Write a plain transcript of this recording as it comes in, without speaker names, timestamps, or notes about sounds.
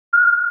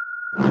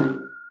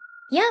Yum,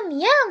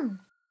 yum!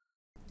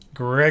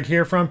 Greg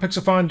here from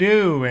Pixel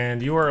Fondue,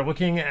 and you are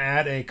looking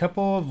at a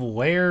couple of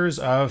layers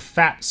of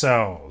fat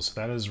cells.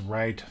 That is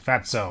right,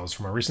 fat cells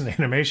from a recent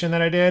animation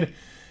that I did,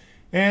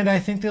 and I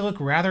think they look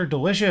rather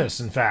delicious,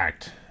 in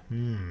fact. I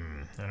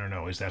don't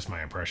know, at least that's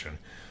my impression.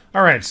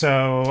 Alright,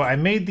 so I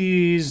made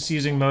these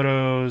using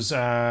MODO's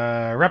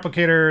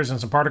replicators and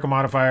some particle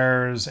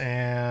modifiers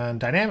and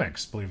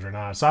dynamics, believe it or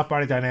not, soft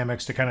body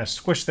dynamics to kind of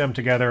squish them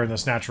together in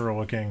this natural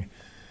looking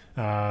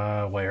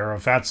layer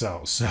of fat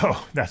cells. So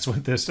that's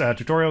what this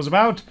tutorial is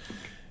about.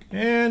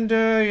 And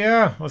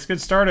yeah, let's get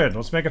started.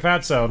 Let's make a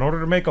fat cell. In order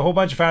to make a whole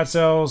bunch of fat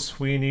cells,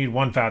 we need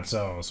one fat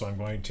cell. So I'm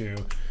going to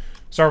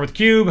start with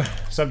cube,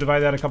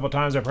 subdivide that a couple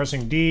times by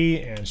pressing D,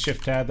 and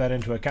shift tab that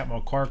into a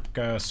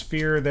Catmull-Clark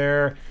sphere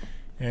there.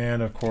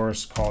 And of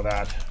course, call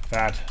that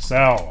fat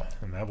cell.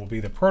 And that will be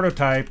the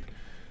prototype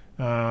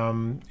in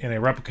a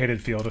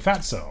replicated field of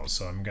fat cells.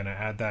 So I'm going to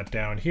add that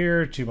down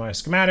here to my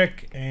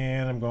schematic,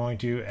 and I'm going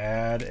to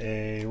add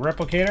a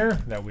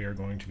replicator that we are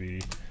going to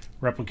be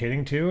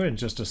replicating to in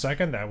just a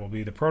second. That will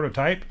be the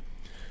prototype.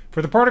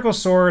 For the particle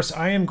source,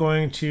 I am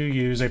going to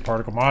use a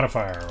particle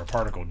modifier, or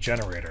particle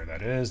generator,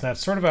 that is.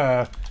 That's sort of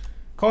a,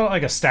 call it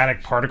like a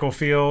static particle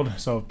field.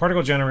 So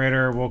particle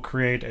generator will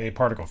create a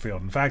particle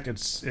field. In fact,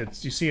 it's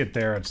you see it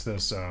there. It's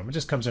this. It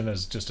just comes in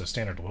as just a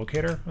standard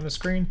locator on the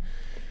screen.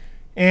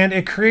 And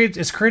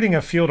it's creating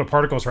a field of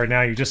particles right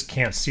now. You just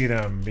can't see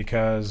them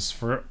because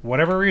for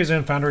whatever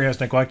reason, Foundry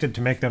has neglected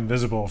to make them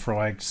visible for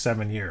like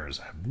 7 years.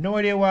 I have no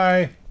idea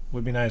why.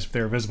 Would be nice if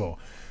they were visible.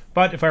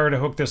 But if I were to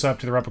hook this up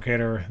to the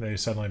replicator, they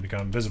suddenly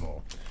become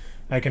visible.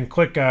 I can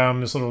click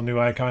this little new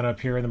icon up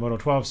here in the MODO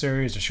 12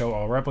 series to show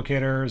all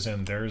replicators,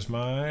 and there's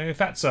my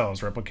fat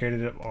cells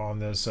replicated on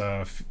this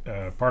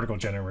particle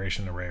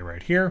generation array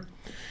right here.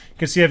 You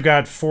can see I've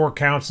got 4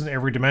 counts in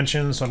every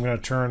dimension, so I'm going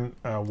to turn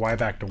y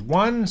back to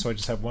 1, so I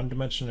just have 1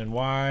 dimension in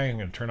y. I'm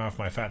going to turn off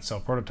my fat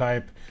cell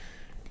prototype.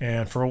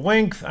 And for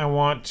length, I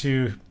want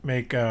to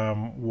make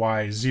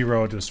y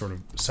 0 to sort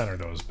of center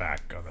those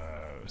back on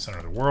the center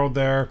of the world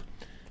there.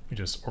 Let me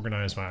just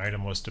organize my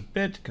item list a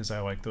bit because I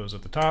like those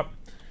at the top.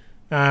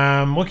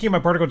 Looking at my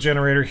particle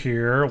generator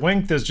here,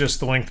 length is just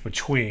the length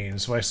between.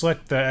 So I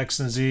select the X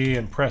and Z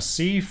and press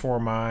C for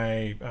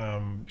my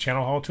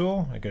channel haul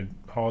tool. I could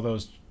haul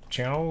those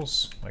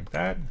channels like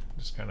that,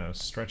 just kind of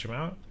stretch them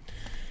out.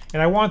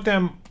 And I want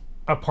them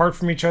apart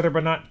from each other,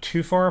 but not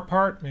too far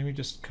apart. Maybe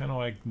just kind of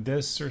like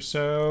this or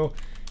so.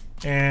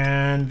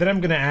 And then I'm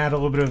going to add a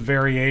little bit of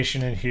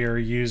variation in here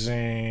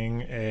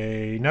using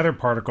another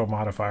particle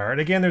modifier.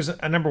 And again, there's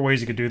a number of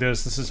ways you could do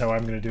this. This is how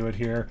I'm going to do it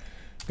here.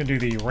 I'm going to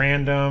do the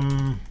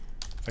random,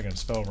 if I can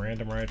spell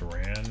random right,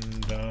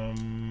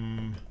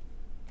 random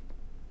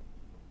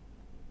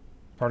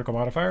particle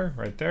modifier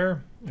right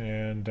there.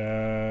 And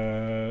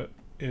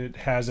it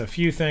has a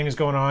few things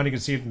going on. You can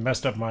see it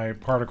messed up my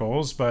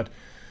particles, but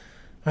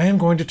I am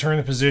going to turn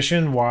the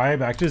position y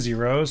back to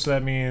 0, so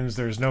that means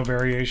there's no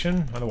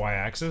variation on the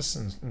y-axis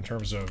in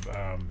terms of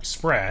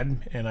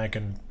spread. And I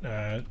can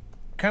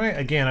kind of,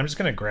 again, I'm just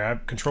going to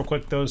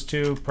control-click those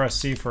two, press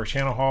C for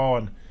channel haul,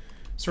 and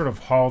sort of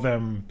haul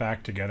them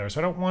back together. So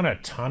I don't want a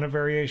ton of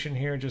variation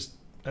here, just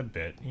a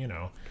bit, you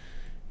know.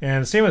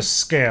 And same with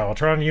scale. I'll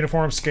turn on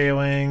uniform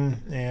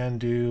scaling and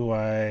do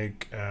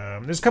like,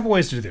 there's a couple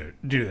ways to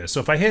do this. So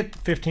if I hit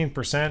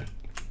 15%,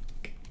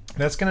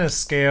 that's going to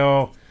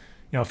scale,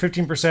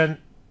 15%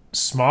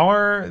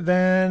 smaller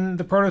than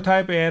the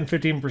prototype and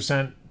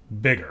 15%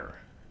 bigger.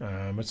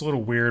 It's a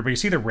little weird, but you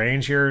see the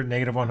range here,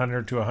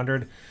 -100 to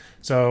 100.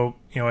 So,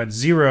 at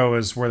 0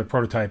 is where the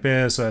prototype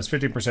is, so that's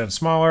 15%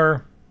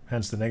 smaller,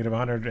 hence the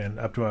 -100, and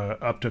up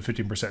to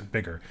 15%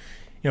 bigger.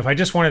 If I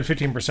just wanted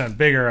 15%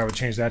 bigger, I would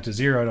change that to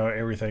 0. Now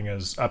everything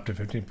is up to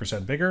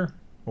 15% bigger,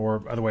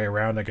 or other way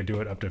around, I could do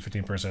it up to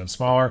 15%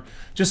 smaller,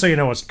 just so you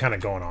know what's kind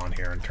of going on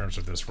here in terms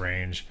of this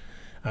range.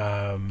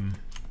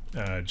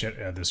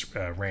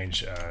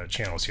 Range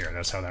channels here.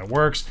 That's how that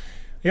works.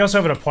 You also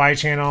have an apply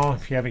channel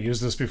if you haven't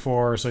used this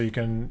before, so you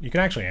can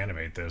actually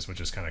animate this,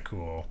 which is kind of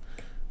cool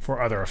for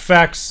other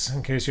effects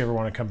in case you ever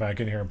want to come back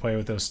in here and play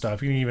with this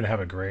stuff. You can even have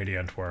a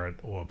gradient where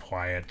it will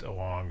apply it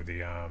along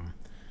the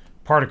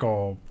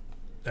particle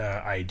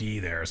ID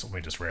there. So let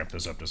me just ramp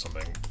this up to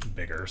something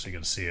bigger so you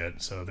can see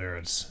it. So there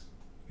you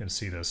can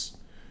see this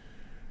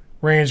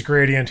range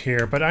gradient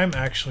here, but I'm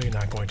actually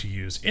not going to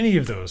use any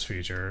of those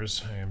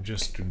features. I am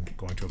just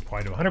going to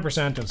apply to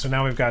 100%, and so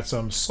now we've got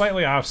some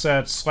slightly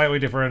offset, slightly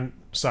different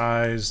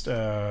sized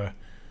fat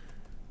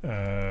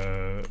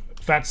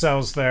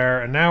cells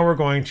there, and now we're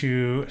going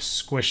to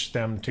squish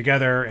them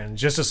together in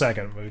just a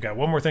second. We've got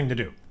one more thing to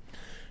do.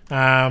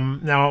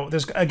 Now,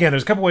 there's a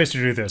couple ways to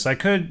do this. I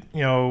could,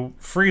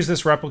 freeze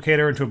this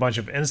replicator into a bunch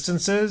of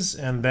instances,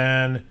 and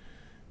then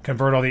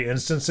convert all the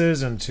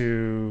instances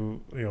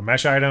into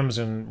mesh items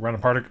and run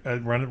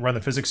run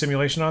the physics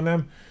simulation on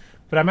them.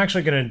 But I'm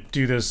actually going to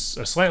do this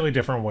a slightly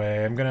different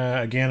way. I'm going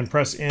to again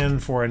press in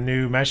for a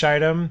new mesh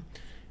item,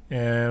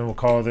 and we'll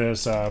call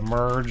this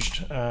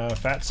merged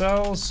fat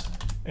cells.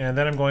 And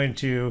then I'm going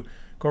to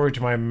go over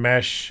to my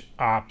mesh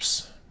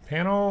ops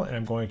panel, and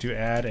I'm going to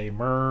add a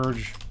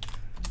merge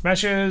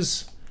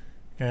meshes.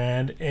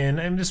 And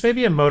this may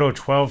be a MODO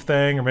 12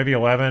 thing or maybe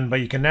 11, but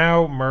you can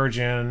now merge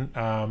in,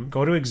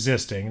 go to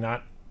existing,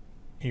 not,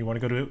 you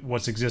want to go to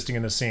what's existing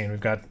in the scene. We've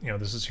got,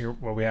 this is here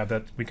what we have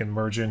that we can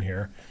merge in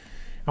here.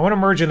 I want to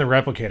merge in the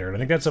replicator. I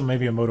think that's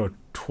maybe a MODO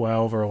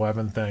 12 or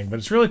 11 thing, but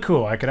it's really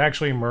cool. I could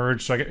actually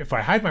merge. So if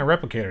I hide my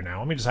replicator now,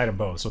 let me just hide them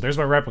both. So there's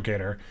my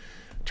replicator.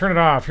 Turn it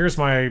off. Here's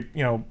my,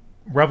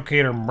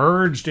 replicator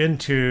merged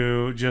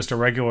into just a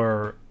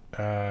regular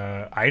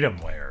item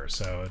layer.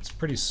 So it's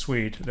pretty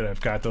sweet that I've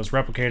got those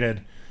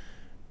replicated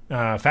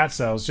fat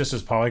cells just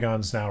as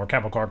polygons now, or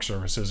capital Clark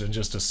surfaces, in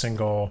just a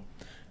single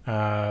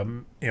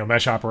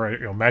mesh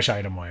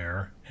item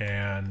layer,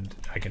 and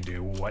I can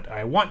do what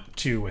I want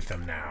to with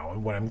them now.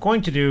 And what I'm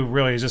going to do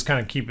really is just kind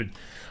of keep it.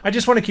 I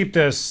just want to keep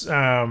this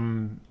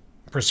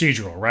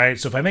procedural, right?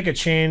 So if I make a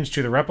change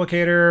to the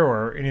replicator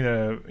or any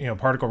of the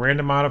particle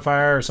random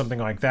modifier or something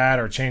like that,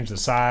 or change the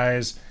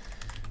size,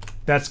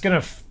 that's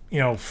gonna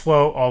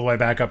flow all the way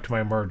back up to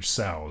my merged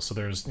cells. So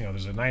there's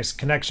a nice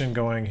connection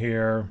going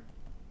here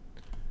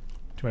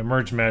to my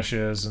merge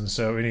meshes, and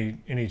so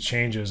any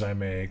changes I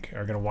make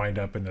are going to wind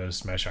up in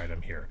this mesh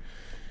item here.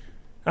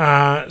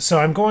 So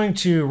I'm going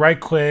to right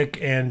click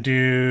and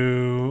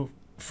do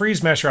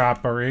freeze mesh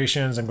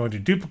operations. I'm going to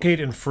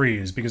duplicate and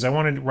freeze because I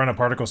want to run a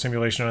particle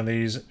simulation on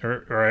these,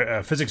 or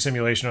a physics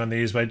simulation on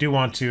these, but I do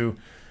want to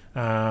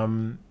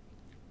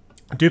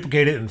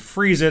duplicate it and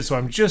freeze it. So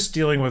I'm just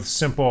dealing with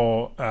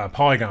simple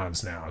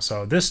polygons now.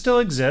 So this still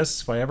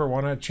exists. If I ever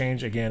want to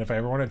change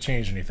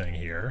anything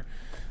here,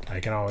 I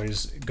can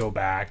always go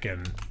back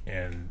and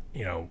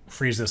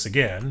freeze this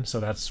again. So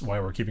that's why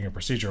we're keeping it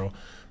procedural.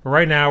 But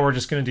right now we're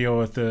just going to deal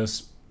with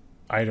this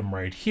item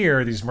right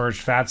here, these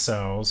merged fat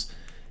cells,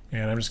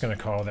 and I'm just going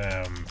to call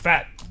them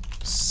fat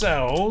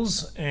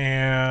cells,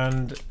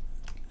 and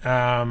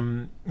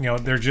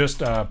they're just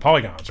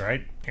polygons,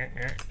 right?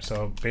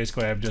 So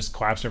basically I've just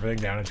collapsed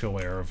everything down into a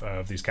layer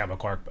of these capital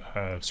Clark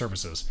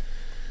surfaces.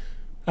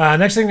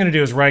 Next thing I'm going to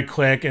do is right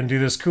click and do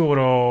this cool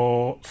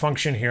little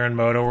function here in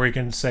MODO where you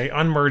can say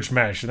unmerge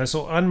mesh, and this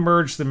will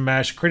unmerge the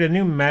mesh, create a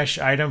new mesh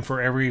item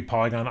for every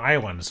polygon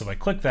island. So if I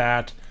click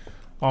that,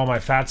 all my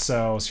fat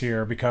cells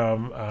here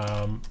become,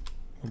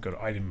 we'll go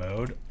to item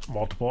mode,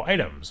 multiple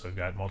items. So I've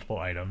got multiple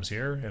items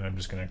here, and I'm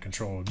just going to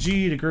Control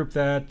G to group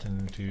that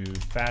into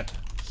fat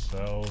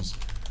cells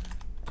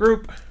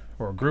group,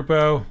 or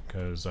groupo,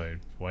 because I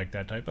like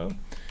that typo.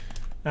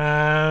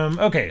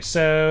 Okay,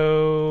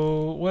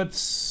 so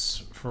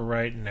for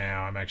right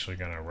now, I'm actually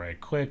going to right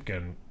click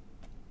and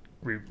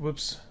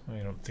whoops, I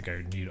don't think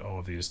I need all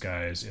of these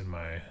guys in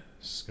my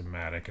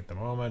schematic at the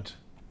moment.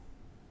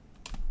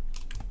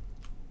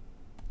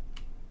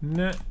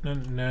 No.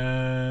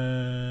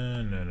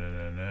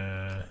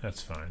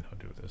 That's fine. I'll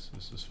do this.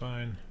 This is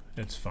fine.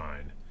 It's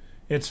fine.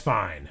 It's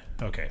fine.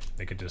 Okay,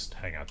 they could just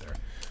hang out there.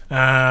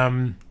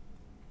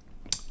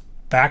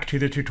 Back to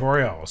the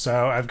tutorial.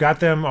 So I've got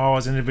them all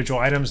as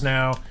individual items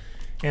now,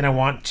 and I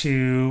want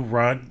to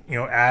run,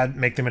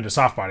 make them into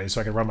soft bodies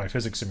so I can run my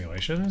physics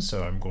simulations.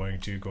 So I'm going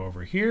to go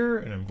over here,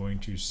 and I'm going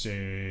to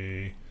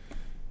say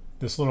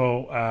this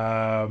little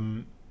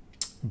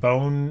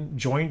bone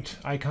joint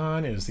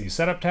icon is the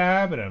setup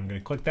tab, and I'm going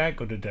to click that,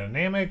 go to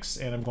dynamics,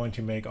 and I'm going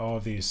to make all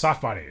of these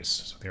soft bodies.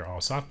 So they're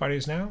all soft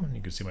bodies now, and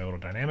you can see my little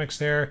dynamics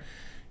there.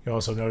 You'll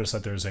also notice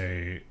that there's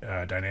a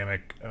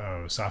dynamic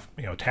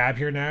tab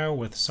here now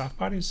with soft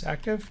bodies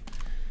active.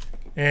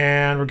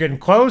 And we're getting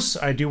close.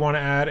 I do want to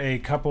add a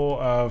couple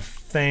of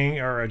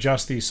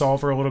adjust the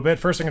solver a little bit.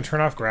 First, I'm going to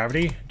turn off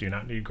gravity. Do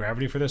not need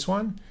gravity for this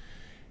one.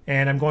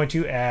 And I'm going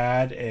to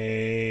add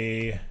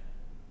a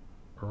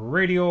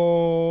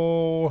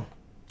radial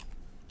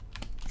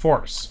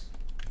force.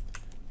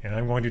 And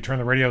I'm going to turn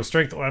the radial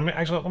strength.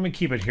 Actually, let me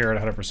keep it here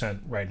at 100%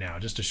 right now,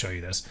 just to show you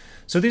this.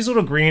 So these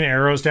little green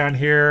arrows down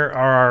here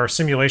are our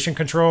simulation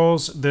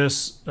controls.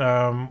 This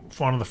on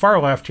the far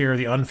left here,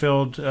 the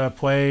unfilled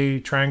play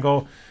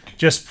triangle,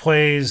 just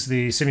plays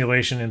the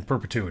simulation in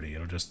perpetuity.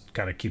 It'll just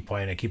kind of keep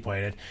playing it, keep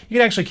playing it. You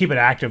can actually keep it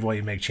active while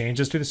you make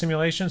changes to the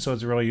simulation, so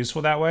it's really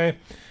useful that way.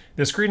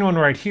 This green one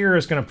right here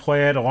is going to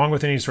play it along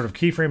with any sort of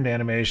keyframed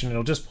animation.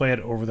 It'll just play it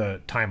over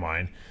the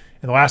timeline.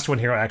 And the last one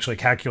here actually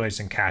calculates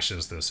and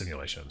caches the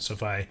simulation. So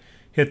if I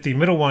hit the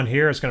middle one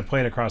here, it's going to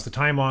play it across the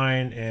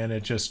timeline, and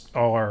it just,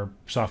 all our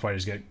soft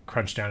bodies get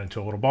crunched down into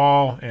a little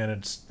ball, and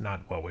it's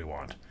not what we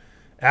want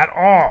at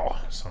all.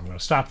 So I'm going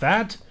to stop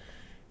that,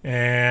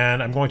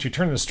 and I'm going to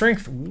turn the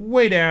strength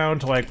way down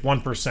to like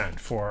 1%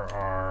 for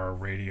our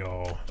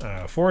radial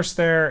force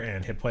there,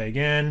 and hit play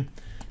again.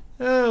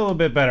 A little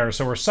bit better.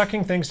 So we're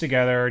sucking things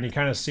together, and you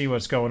kind of see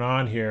what's going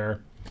on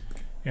here.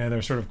 And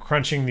they're sort of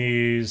crunching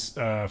these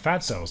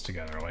fat cells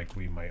together like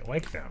we might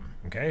like them.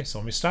 Okay, so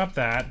let me stop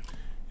that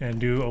and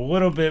do a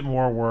little bit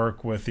more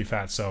work with the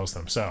fat cells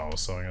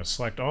themselves. So I'm going to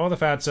select all the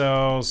fat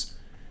cells,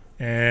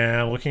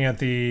 and looking at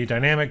the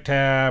dynamic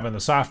tab and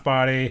the soft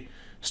body,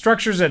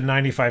 structure's at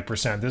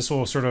 95%. This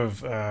will sort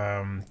of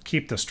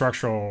keep the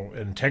structural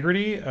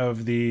integrity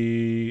of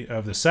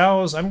the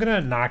cells. I'm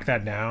going to knock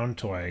that down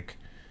to like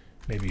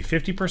maybe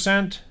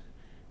 50%.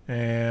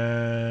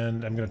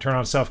 And I'm going to turn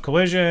on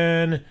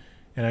self-collision,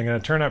 and I'm going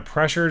to turn up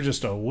pressure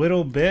just a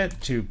little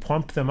bit to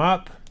plump them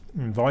up.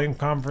 And volume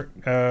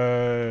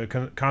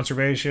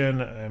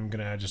conservation, I'm going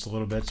to add just a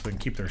little bit so we can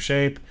keep their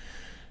shape.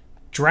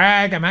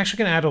 Drag, I'm actually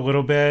going to add a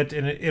little bit,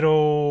 and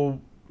it'll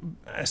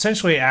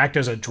essentially act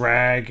as a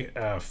drag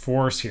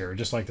force here,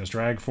 just like this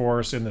drag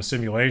force in the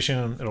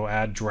simulation. It'll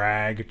add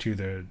drag to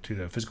the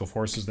physical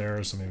forces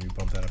there, so maybe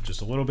bump that up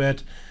just a little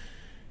bit.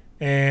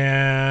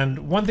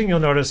 And one thing you'll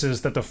notice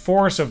is that the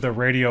force of the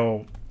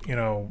radial,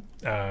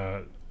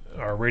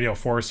 our radial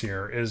force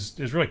here is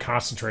really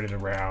concentrated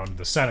around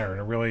the center, and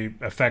it really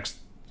affects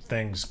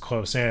things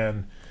close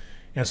in.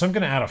 And so I'm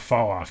going to add a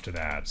fall off to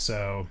that.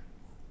 So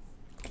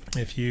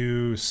if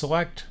you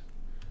select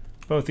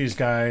both these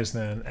guys,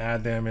 then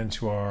add them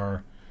into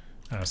our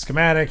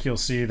schematic, you'll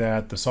see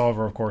that the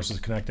solver, of course, is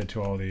connected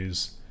to all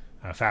these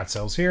fat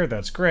cells here.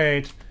 That's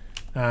great.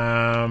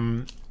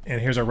 And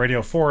here's our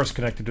radial force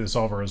connected to the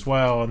solver as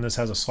well, and this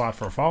has a slot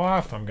for a fall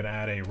off. I'm going to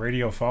add a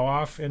radial fall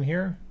off in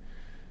here.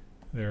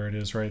 There it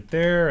is right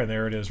there, and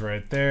there it is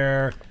right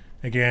there.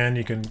 Again,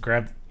 you can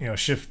grab,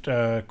 shift,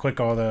 click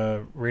all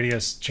the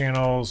radius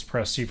channels,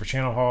 press C for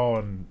channel hall,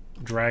 and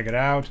drag it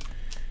out.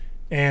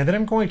 And then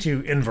I'm going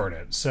to invert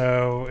it,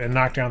 and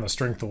knock down the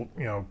strength,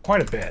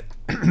 quite a bit.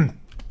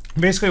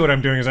 Basically what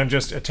I'm doing is I'm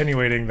just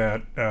attenuating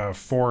that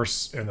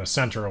force in the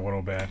center a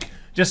little bit,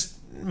 just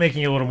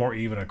making it a little more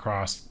even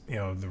across,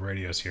 the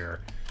radius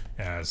here,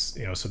 as,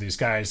 so these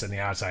guys on the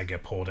outside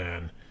get pulled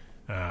in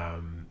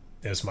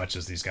as much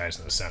as these guys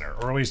in the center,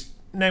 or at least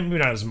maybe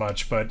not as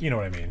much, but you know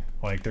what I mean.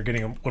 Like, they're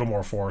getting a little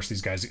more force.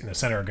 These guys in the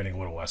center are getting a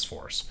little less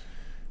force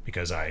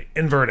because I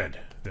inverted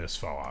this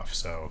fall off.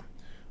 So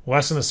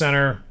less in the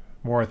center,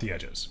 more at the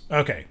edges.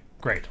 Okay,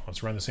 great.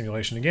 Let's run the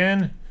simulation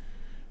again.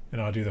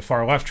 And I'll do the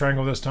far left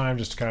triangle this time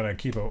just to kind of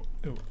keep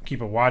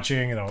it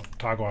watching, and I'll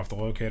toggle off the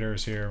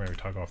locators here, maybe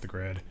toggle off the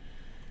grid.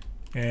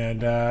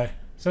 And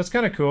so it's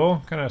kind of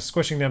cool, kind of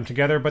squishing them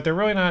together, but they're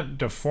really not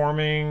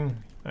deforming.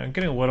 I'm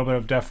getting a little bit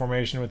of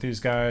deformation with these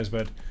guys,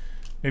 but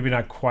maybe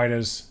not quite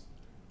as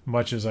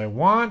much as I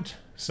want.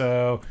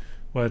 So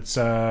let's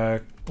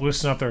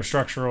loosen up their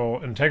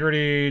structural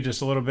integrity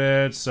just a little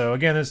bit. So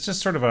again, it's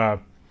just sort of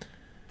a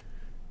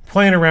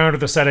playing around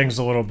with the settings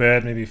a little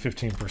bit, maybe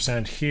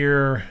 15%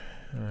 here,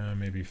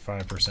 maybe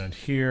 5%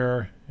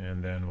 here,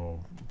 and then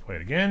we'll play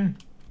it again.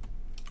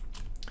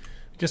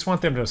 Just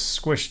want them to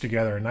squish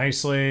together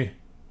nicely.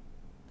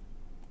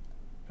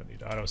 Don't need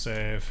to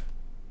autosave.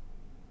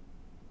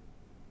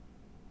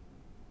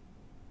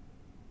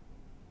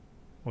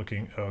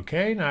 Looking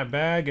okay, not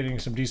bad, getting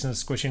some decent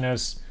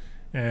squishiness.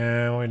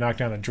 And we knock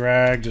down the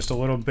drag just a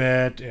little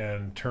bit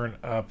and turn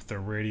up the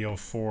radial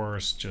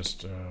force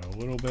just a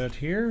little bit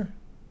here.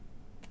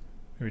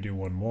 Maybe do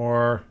one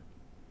more.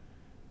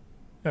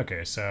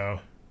 Okay, so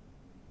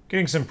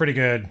getting some pretty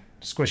good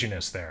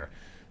squishiness there.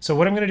 So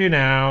what I'm going to do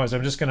now is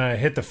I'm just going to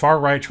hit the far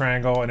right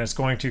triangle, and it's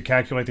going to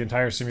calculate the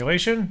entire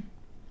simulation.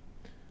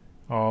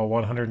 All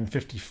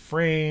 150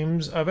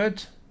 frames of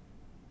it.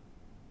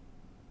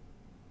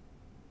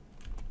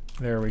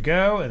 There we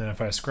go. And then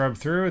if I scrub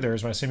through,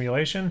 there's my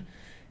simulation.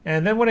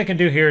 And then what I can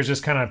do here is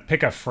just kind of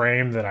pick a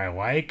frame that I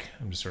like.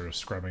 I'm just sort of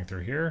scrubbing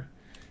through here.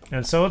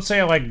 And so let's say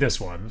I like this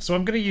one. So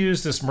I'm going to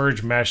use this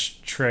merge mesh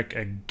trick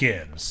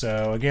again.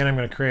 So again, I'm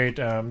going to create,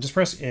 just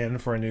press N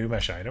for a new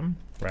mesh item,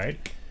 right?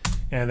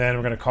 And then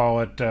we're going to call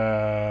it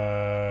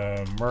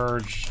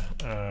merge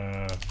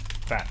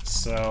fat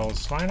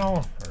cells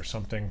final, or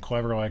something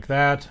clever like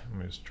that. Let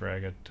me just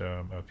drag it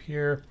up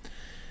here.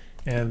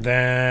 And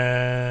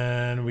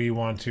then we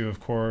want to, of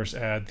course,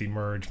 add the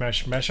merge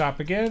mesh op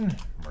again.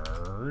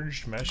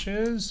 Merged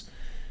meshes.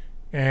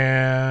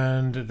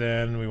 And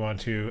then we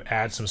want to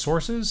add some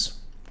sources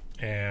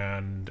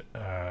and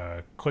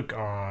click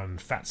on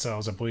fat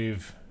cells, I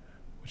believe.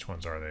 Which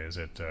ones are they? Is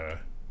it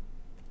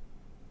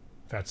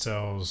fat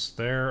cells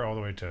there all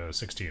the way to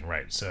 16,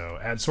 right? So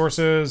add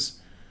sources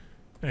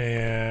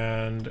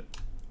and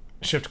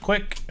shift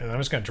click, and I'm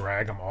just going to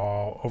drag them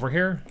all over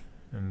here.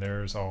 And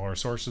there's all our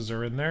sources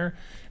are in there.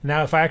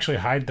 Now if I actually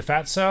hide the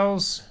fat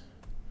cells,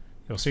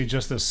 you'll see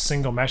just this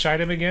single mesh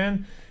item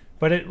again.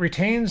 But it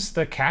retains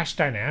the cache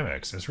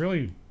dynamics. It's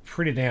really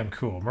pretty damn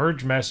cool.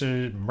 Merge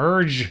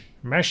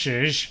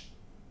meshes.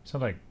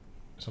 Sound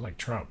like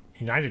Trump.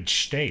 United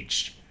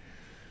States.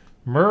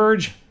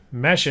 Merge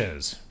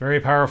meshes. Very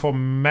powerful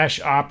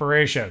mesh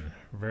operation.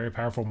 Very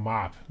powerful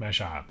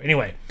mesh op.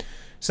 Anyway,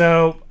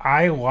 so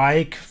I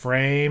like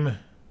frame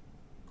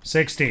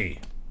 60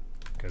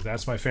 because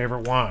that's my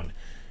favorite one.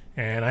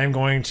 And I'm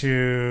going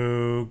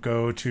to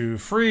go to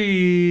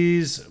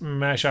freeze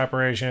mesh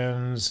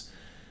operations.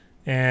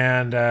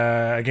 And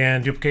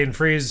again, duplicate and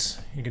freeze,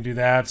 you can do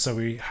that. So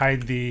we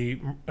hide the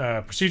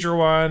procedure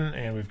one,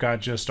 and we've got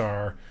just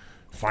our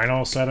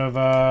final set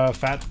of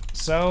fat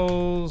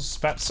cell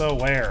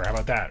layer. How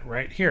about that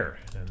right here?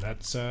 And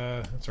that's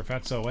our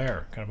fat cell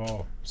layer, kind of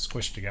all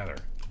squished together.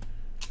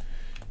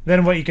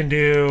 Then what you can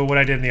do, what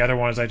I did in the other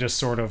one is I just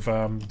sort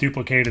of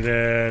duplicated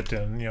it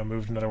and, you know,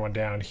 moved another one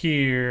down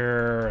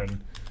here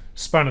and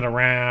spun it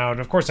around.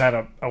 Of course, I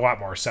had a lot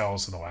more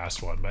cells than the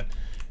last one, but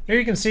here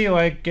you can see,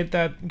 like,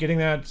 getting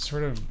that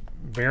sort of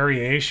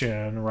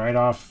variation right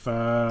off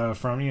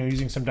from, you know,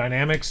 using some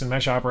dynamics and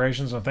mesh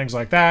operations and things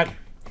like that.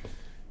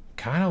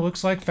 Kind of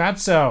looks like fat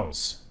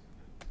cells.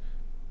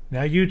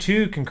 Now you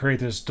too can create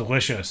this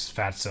delicious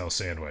fat cell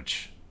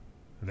sandwich.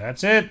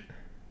 That's it.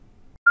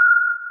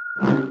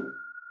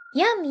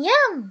 Yum,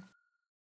 yum!